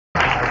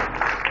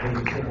We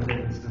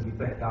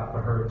thank God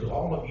for her. To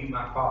all of you,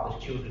 my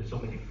father's children, so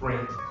many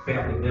friends,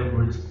 family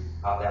members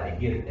that are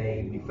here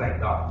today, we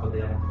thank God for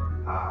them.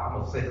 I'm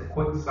going to sing a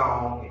quick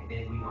song, and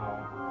then we're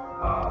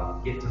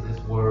going to get to this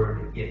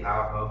word and get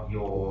out of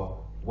your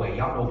way.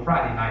 Y'all know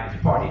Friday night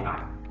is party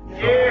night. So,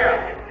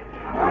 yeah.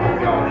 I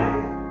hope y'all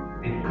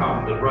didn't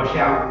come to rush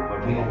out,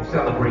 but we're going to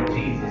celebrate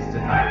Jesus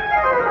tonight.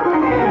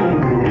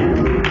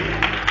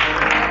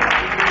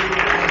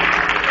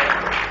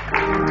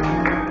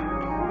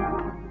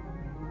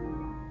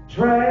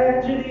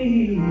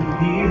 Tragedies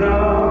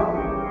are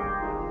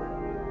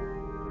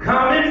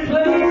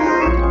commonplace,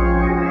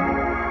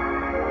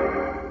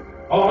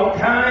 all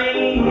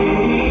kinds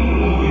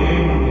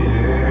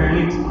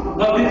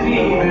of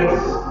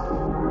diseases.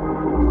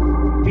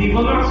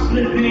 People are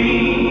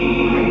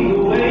slipping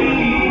away.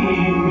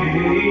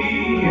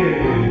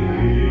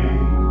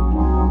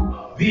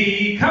 The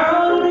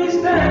economy's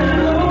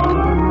down.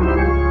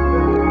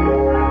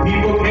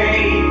 People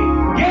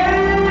can't get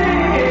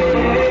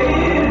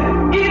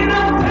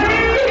enough pay.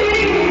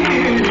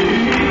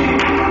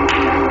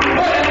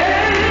 But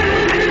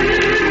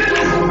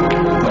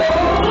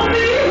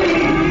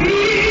for me,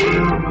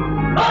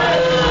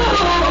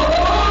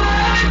 all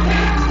I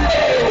can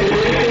say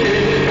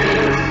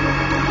is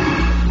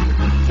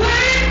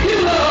thank you,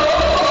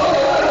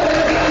 Lord,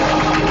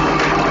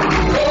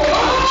 for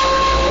all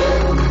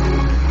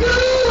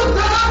you've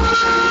done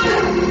for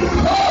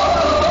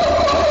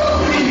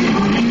me.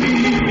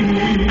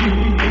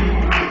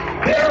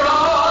 There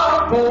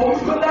are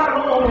folks without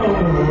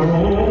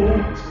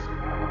homes.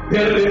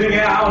 They're living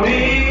out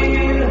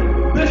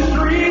in the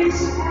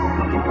streets,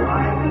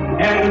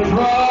 and the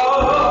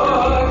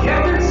drug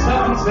habits,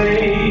 some say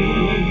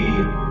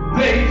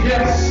they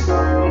just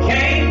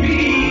can't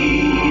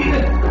beat.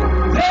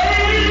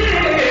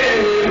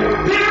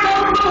 There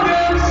are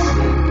mothers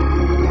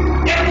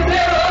and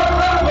there are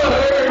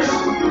lovers,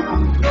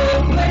 no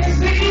place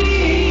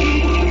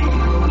seems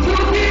to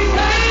be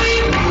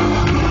safe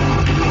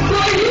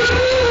for you.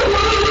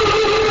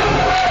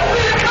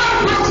 There's no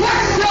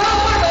protection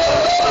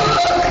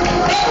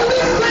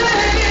every step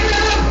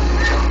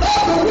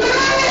of the way.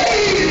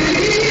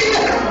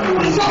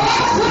 So I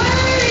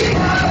say,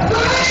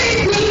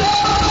 thank you,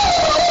 Lord,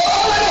 for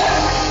all you've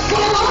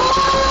done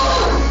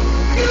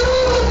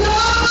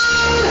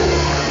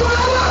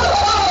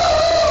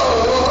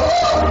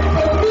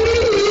for me.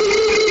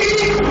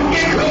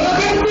 It could have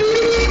been me.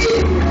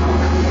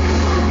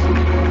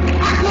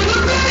 I could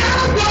have been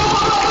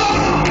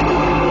outdoors.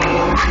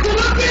 I could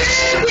have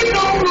been with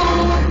no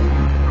room.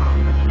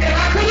 And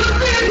I could have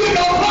been with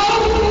no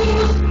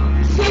hoes.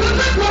 Should have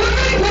been, could have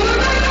been,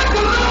 left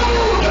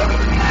alone.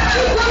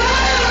 Should have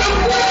been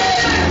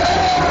afraid.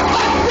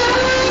 I'm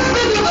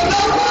dancing in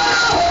the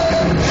world.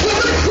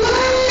 Should have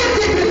tried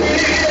to get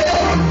in,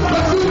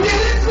 but you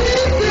didn't see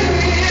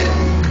it.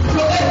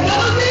 So let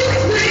none of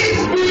these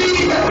things be.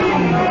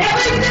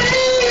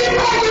 Everything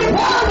by your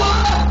power,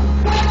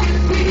 by your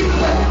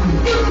Jesus,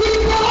 you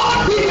keep on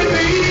keeping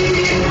me.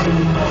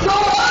 So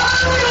I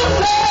will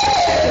say,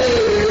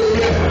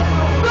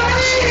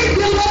 thank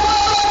you,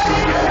 Lord.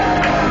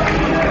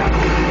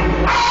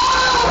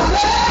 I'll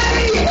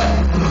say,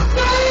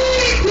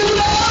 thank you,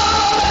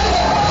 Lord.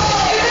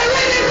 Is there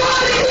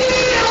anybody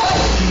here?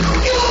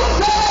 You'll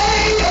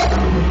say,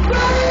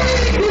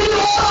 thank you,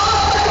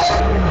 Lord.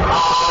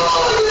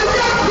 All you've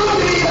done for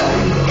me,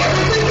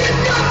 everything you've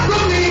done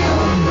for me,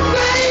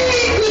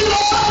 thank you,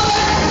 Lord.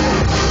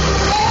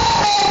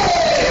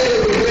 Hey,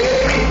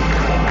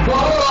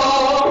 for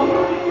all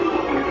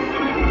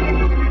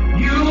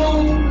you've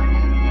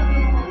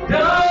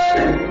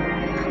done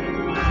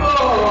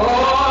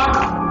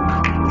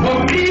for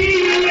me.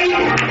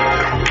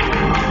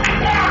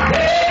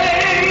 Hey,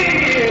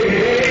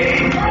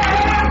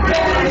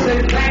 say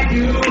thank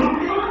you.